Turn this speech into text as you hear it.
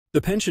The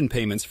pension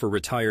payments for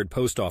retired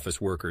post office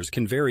workers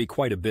can vary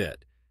quite a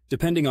bit,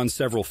 depending on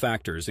several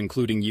factors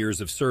including years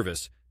of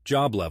service,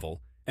 job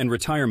level, and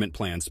retirement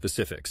plan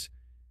specifics.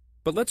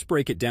 But let's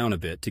break it down a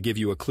bit to give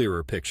you a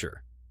clearer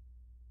picture.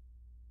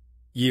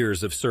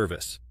 Years of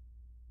service.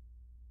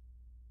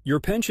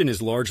 Your pension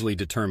is largely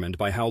determined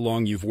by how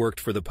long you've worked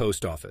for the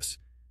post office.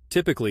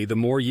 Typically, the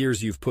more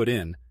years you've put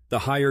in, the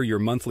higher your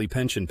monthly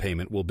pension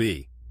payment will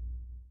be.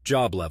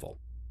 Job level.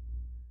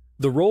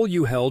 The role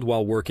you held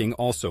while working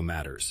also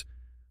matters.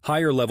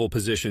 Higher level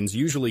positions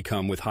usually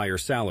come with higher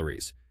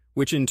salaries,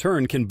 which in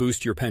turn can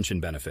boost your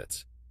pension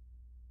benefits.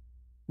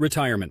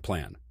 Retirement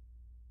plan.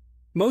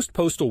 Most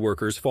postal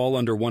workers fall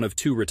under one of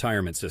two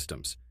retirement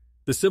systems: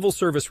 the Civil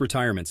Service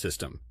Retirement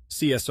System,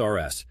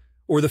 CSRS,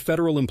 or the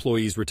Federal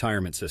Employees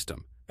Retirement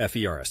System,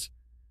 FERS.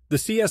 The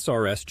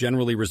CSRS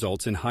generally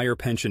results in higher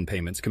pension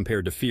payments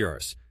compared to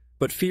FERS,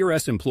 but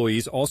FERS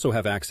employees also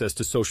have access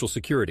to Social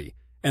Security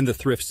and the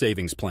Thrift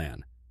Savings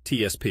Plan,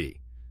 TSP.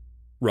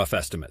 Rough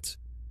estimates.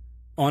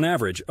 On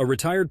average, a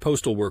retired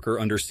postal worker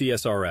under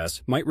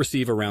CSRS might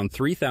receive around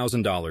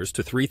 $3,000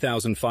 to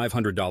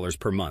 $3,500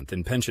 per month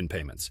in pension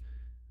payments.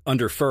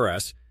 Under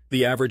FERS,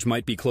 the average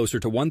might be closer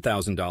to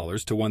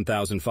 $1,000 to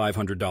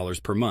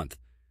 $1,500 per month,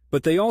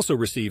 but they also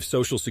receive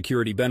Social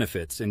Security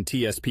benefits and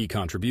TSP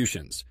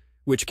contributions,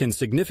 which can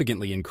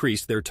significantly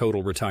increase their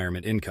total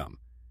retirement income.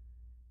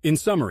 In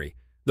summary,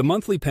 the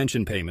monthly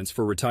pension payments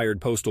for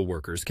retired postal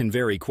workers can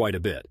vary quite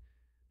a bit,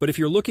 but if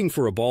you're looking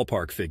for a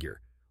ballpark figure,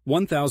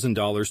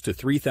 $1,000 to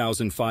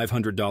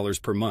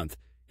 $3,500 per month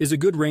is a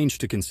good range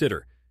to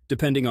consider,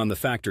 depending on the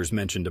factors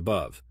mentioned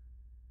above.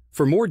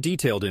 For more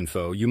detailed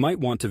info, you might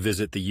want to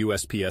visit the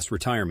USPS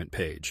retirement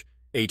page,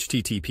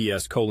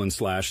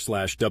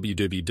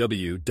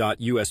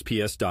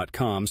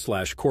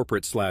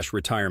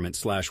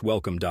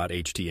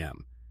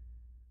 https://www.usps.com/corporate/retirement/welcome.htm.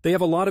 They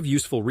have a lot of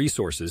useful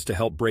resources to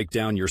help break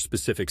down your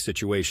specific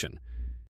situation,